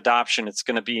chance of adoption, it's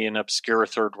going to be in obscure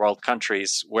third world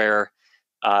countries where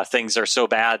things are so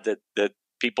bad that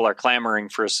people are clamoring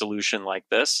for a solution like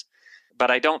this. But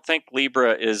I don't think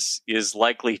Libra is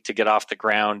likely to get off the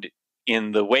ground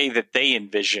in the way that they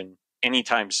envision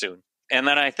anytime soon. And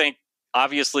then I think,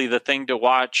 obviously, the thing to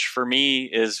watch for me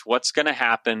is what's going to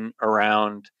happen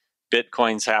around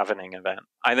Bitcoin's halvening event.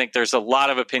 I think there's a lot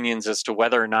of opinions as to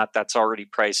whether or not that's already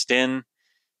priced in,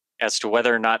 as to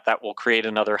whether or not that will create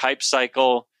another hype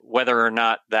cycle, whether or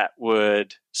not that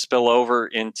would spill over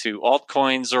into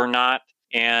altcoins or not.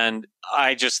 And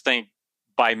I just think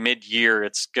by mid-year,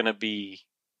 it's going to be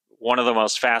one of the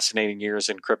most fascinating years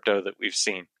in crypto that we've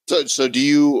seen. So do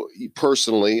you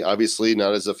personally, obviously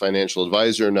not as a financial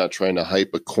advisor, not trying to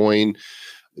hype a coin,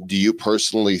 do you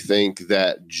personally think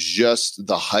that just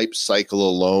the hype cycle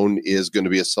alone is going to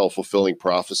be a self-fulfilling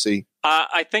prophecy?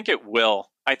 I think it will.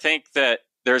 I think that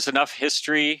there's enough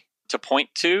history to point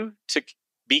to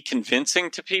be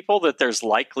convincing to people that there's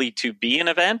likely to be an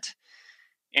event.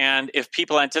 And if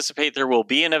people anticipate there will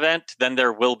be an event, then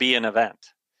there will be an event.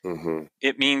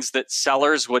 It means that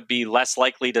sellers would be less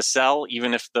likely to sell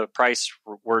even if the price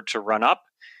were to run up.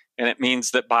 And it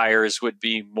means that buyers would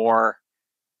be more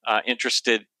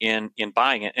interested in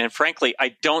buying it. And frankly,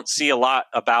 I don't see a lot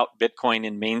about Bitcoin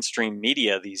in mainstream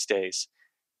media these days.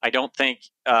 I don't think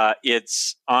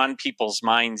it's on people's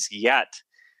minds yet.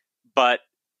 But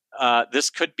this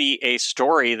could be a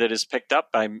story that is picked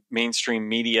up by mainstream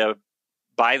media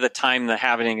by the time the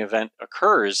halving event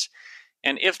occurs.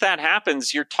 And if that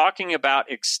happens, you're talking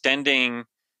about extending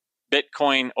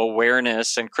Bitcoin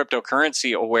awareness and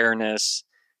cryptocurrency awareness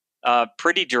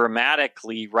pretty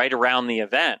dramatically right around the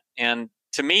event. And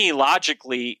to me,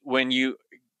 logically, when you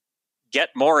get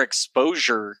more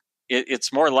exposure,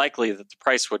 it's more likely that the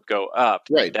price would go up.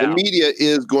 Right. The media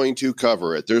is going to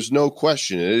cover it. There's no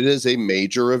question. It is a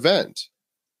major event.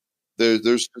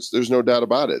 There's no doubt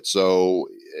about it. So,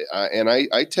 and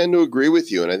I tend to agree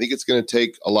with you. And I think it's going to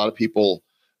take a lot of people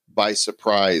by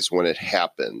surprise when it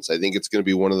happens. I think it's going to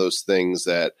be one of those things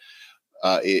that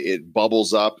it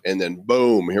bubbles up and then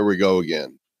boom, here we go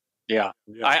again. Yeah.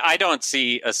 I don't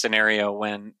see a scenario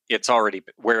when it's already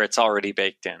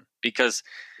baked in, because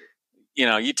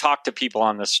you talk to people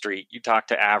on the street, you talk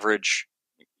to average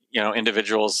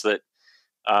individuals that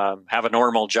have a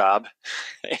normal job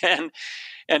and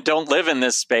don't live in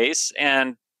this space,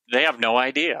 and they have no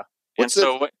idea. What's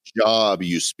the job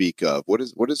you speak of? What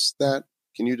is that?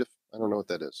 Can you I don't know what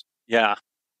that is. Yeah.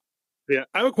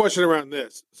 I have a question around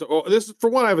this. So this is, for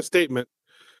one, I have a statement.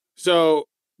 So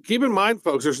keep in mind,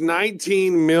 folks, there's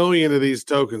 19 million of these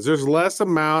tokens. There's less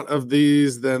amount of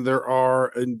these than there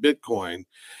are in Bitcoin.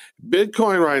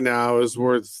 Bitcoin right now is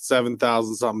worth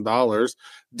 $7,000 something.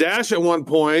 Dash at one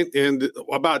point, and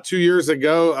about 2 years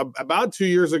ago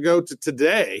to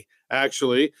today,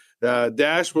 actually,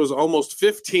 Dash was almost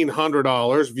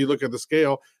 $1,500 if you look at the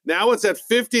scale. Now it's at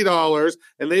 $50,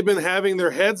 and they've been having their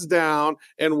heads down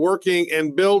and working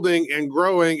and building and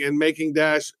growing and making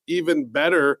Dash even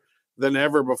better than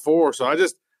ever before. So I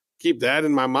just keep that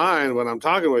in my mind when I'm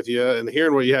talking with you and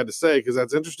hearing what you had to say, because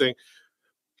that's interesting.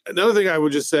 Another thing I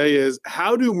would just say is,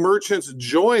 how do merchants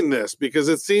join this? Because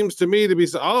it seems to me to be,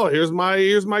 here's my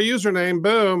username,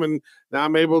 boom, and now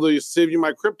I'm able to save you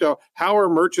my crypto. How are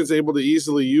merchants able to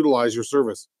easily utilize your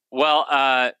service?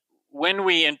 Well, when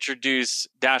we introduce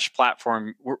Dash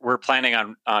platform, we're planning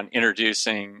on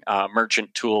introducing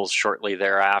merchant tools shortly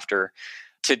thereafter.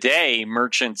 Today,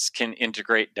 merchants can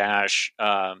integrate Dash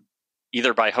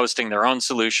either by hosting their own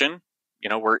solution.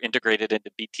 We're integrated into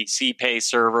BTC Pay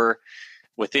server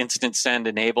with Instant Send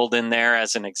enabled in there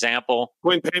as an example.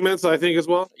 Coin payments, I think, as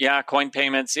well. Yeah, coin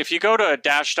payments. If you go to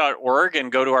dash.org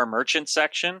and go to our merchant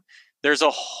section, there's a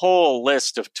whole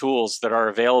list of tools that are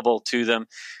available to them.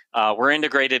 We're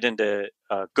integrated into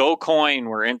GoCoin.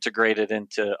 We're integrated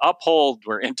into Uphold.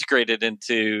 We're integrated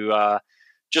into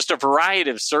just a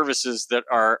variety of services that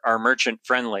are merchant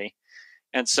friendly.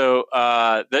 And so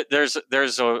there's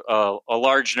a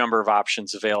large number of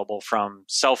options available, from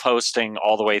self-hosting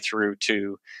all the way through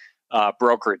to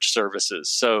brokerage services.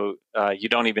 So you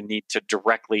don't even need to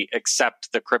directly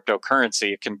accept the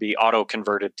cryptocurrency. It can be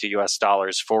auto-converted to US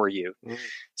dollars for you.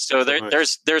 So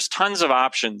there's tons of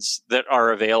options that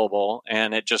are available,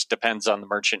 and it just depends on the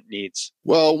merchant needs.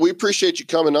 Well, we appreciate you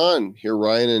coming on here,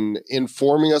 Ryan, and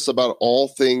informing us about all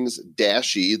things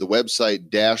Dashy, the website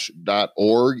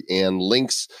dash.org, and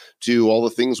links to all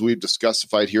the things we've discussed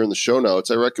here in the show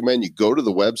notes. I recommend you go to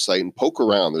the website and poke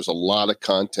around. There's a lot of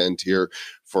content here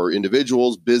for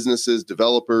individuals, businesses,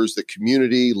 developers, the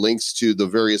community, links to the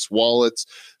various wallets,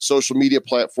 social media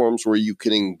platforms where you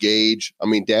can engage. I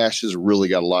mean, Dash has really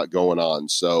got a lot going on.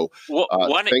 So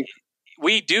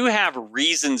we do have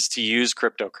reasons to use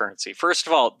cryptocurrency. First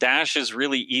of all, Dash is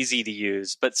really easy to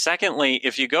use. But secondly,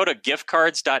 if you go to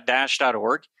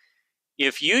giftcards.dash.org,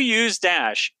 if you use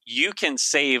Dash, you can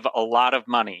save a lot of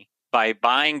money by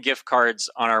buying gift cards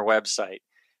on our website.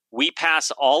 We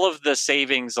pass all of the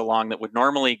savings along that would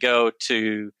normally go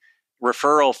to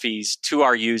referral fees to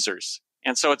our users.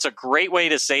 And so it's a great way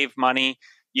to save money.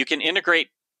 You can integrate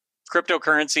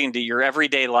cryptocurrency into your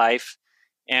everyday life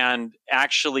and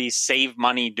actually save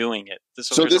money doing it.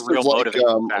 So this is like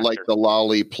the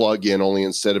Lolly plugin, only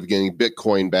instead of getting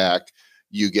Bitcoin back,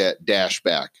 you get Dash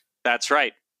back. That's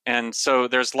right. And so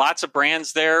there's lots of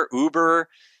brands there, Uber,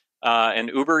 and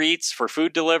Uber Eats for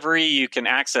food delivery. You can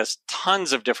access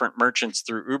tons of different merchants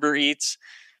through Uber Eats.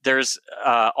 There's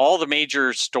all the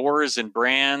major stores and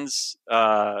brands.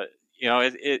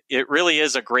 It really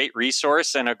is a great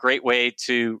resource and a great way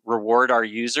to reward our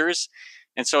users.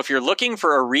 And so if you're looking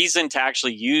for a reason to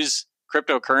actually use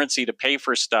cryptocurrency to pay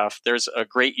for stuff, there's a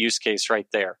great use case right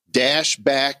there. Dash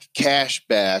back, cash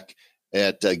back,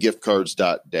 at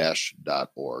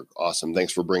giftcards.dash.org. Awesome.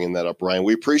 Thanks for bringing that up, Ryan.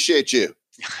 We appreciate you.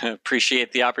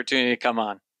 Appreciate the opportunity to come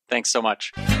on. Thanks so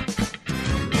much.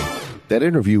 That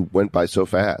interview went by so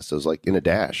fast. It was like in a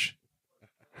dash.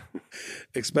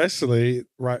 Especially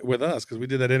right with us, because we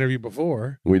did that interview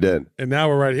before. We did. And now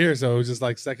we're right here. So it was just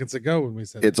like seconds ago when we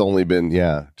said it's only been,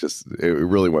 it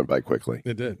really went by quickly.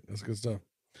 It did. That's good stuff.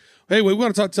 Hey, we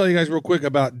want to tell you guys real quick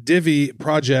about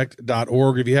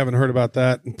divvyproject.org. If you haven't heard about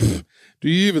that, do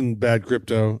you even bad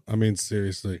crypto? I mean,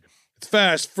 seriously. It's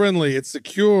fast, friendly, it's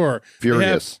secure.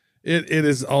 Furious. It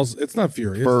is also, it's not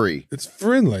furious. Furry. It's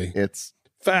friendly. It's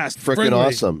fast, freaking friendly.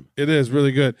 awesome. It is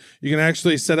really good. You can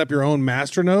actually set up your own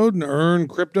masternode and earn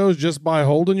cryptos just by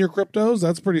holding your cryptos.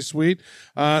 That's pretty sweet.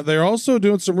 They're also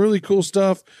doing some really cool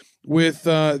stuff with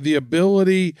the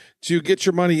ability to get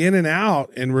your money in and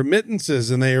out and remittances,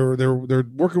 and they're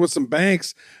working with some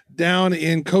banks down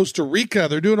in Costa Rica.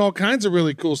 They're doing all kinds of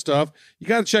really cool stuff. You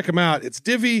got to check them out. It's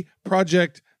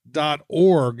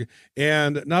divvyproject.org.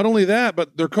 And not only that,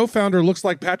 but their co-founder looks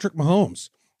like Patrick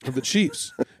Mahomes of the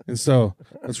Chiefs. And so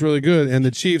that's really good. And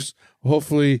the Chiefs will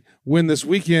hopefully win this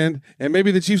weekend, and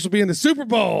maybe the Chiefs will be in the Super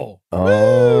Bowl.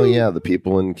 Oh, yeah. The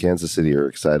people in Kansas City are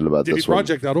excited about this one.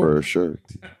 divvyproject.org. For sure.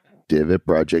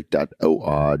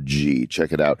 divvyproject.org.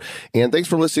 Check it out. And thanks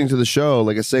for listening to the show.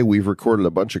 Like I say, we've recorded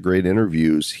a bunch of great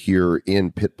interviews here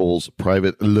in Pitbull's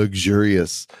private,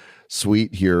 luxurious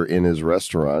suite here in his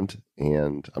restaurant.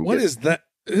 And What is that?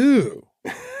 Ew.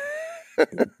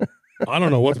 I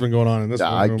don't know what's been going on in this room.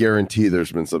 I guarantee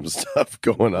there's been some stuff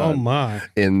going on. Oh my.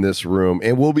 In this room.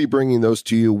 And we'll be bringing those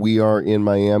to you. We are in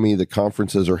Miami. The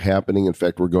conferences are happening. In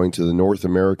fact, we're going to the North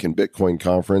American Bitcoin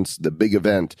Conference, the big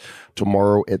event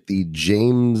tomorrow at the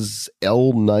James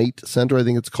L. Knight Center, I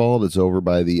think it's called. It's over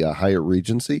by the Hyatt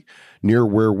Regency near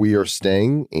where we are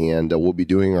staying. And we'll be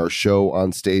doing our show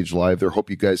on stage live there. Hope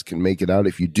you guys can make it out.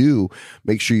 If you do,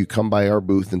 make sure you come by our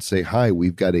booth and say hi.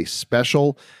 We've got a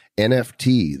special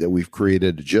NFT that we've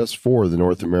created just for the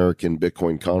North American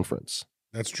Bitcoin Conference.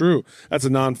 That's true. That's a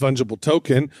non-fungible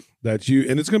token and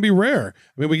it's going to be rare.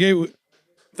 I mean,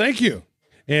 thank you.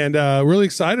 And really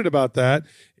excited about that.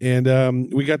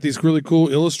 And we got these really cool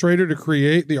illustrator to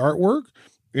create the artwork.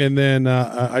 And then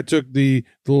I took the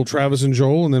little Travis and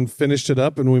Joel and then finished it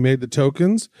up, and we made the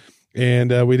tokens.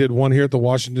 And we did one here at the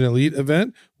Washington Elite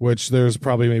event, which there's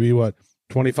probably maybe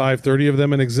 25, 30 of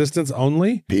them in existence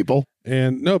only. People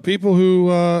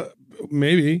who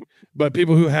maybe, but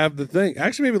people who have the thing.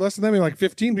 Actually, maybe less than that. Maybe like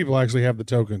 15 people actually have the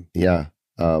token. Yeah.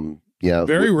 Yeah.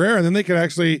 Very rare. And then they could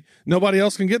actually, nobody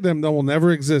else can get them. They will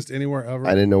never exist anywhere ever.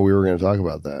 I didn't know we were going to talk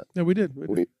about that. Yeah, we did.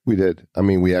 We did. I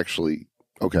mean, we actually,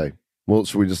 okay. Well,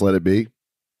 should we just let it be?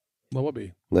 Let what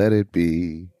be? Let it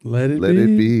be. Let it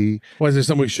be. Why, is there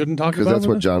something we shouldn't talk about? Because that's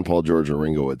what John Paul, George, or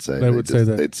Ringo would say. They would say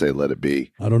that. They'd say, let it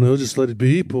be. I don't know. Just let it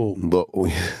be, Paul.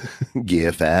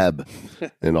 Yeah, fab.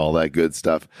 And all that good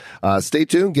stuff. Stay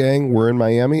tuned, gang. We're in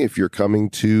Miami. If you're coming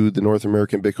to the North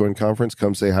American Bitcoin Conference,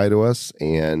 come say hi to us.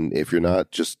 And if you're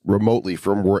not, just remotely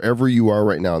from wherever you are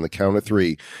right now on the count of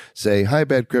three, say, hi,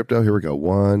 Bad Crypto. Here we go.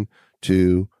 1,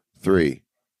 2, 3.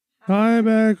 Hi,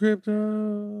 Bad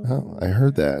Crypto. Oh, I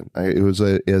heard that. It was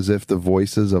as if the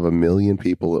voices of a million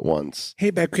people at once. Hey,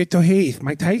 Bad Crypto. Hey, it's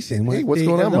Mike Tyson. Hey, what's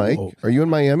going on, Mike? Are you in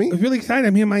Miami? I was really excited.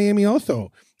 I'm here in Miami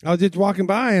also. I was just walking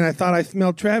by and I thought I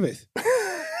smelled Travis.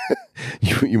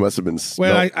 You must have been.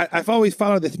 Well, I've always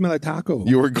followed the smell of tacos.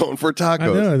 You were going for tacos.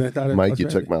 I know. And I thought Mike, you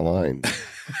took my line.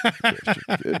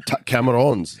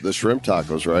 Camarons, the shrimp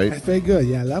tacos, right? That's very good.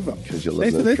 Yeah, I love them. Because you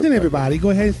love Listen, everybody.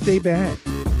 Go ahead and stay back.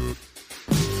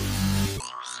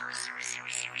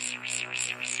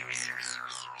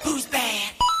 Who's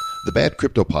bad? The Bad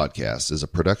Crypto Podcast is a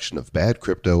production of Bad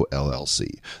Crypto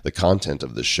LLC. The content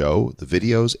of the show, the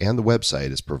videos, and the website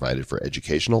is provided for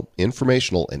educational,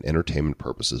 informational, and entertainment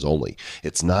purposes only.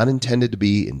 It's not intended to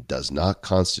be and does not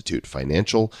constitute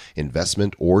financial,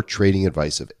 investment, or trading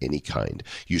advice of any kind.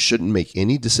 You shouldn't make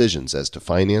any decisions as to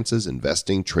finances,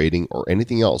 investing, trading, or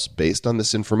anything else based on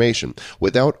this information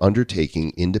without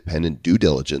undertaking independent due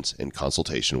diligence and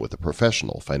consultation with a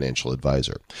professional financial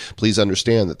advisor. Please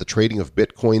understand that the trading of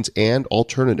Bitcoins and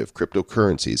alternative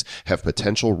cryptocurrencies have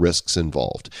potential risks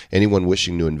involved. Anyone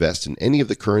wishing to invest in any of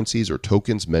the currencies or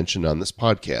tokens mentioned on this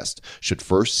podcast should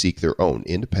first seek their own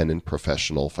independent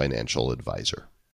professional financial advisor.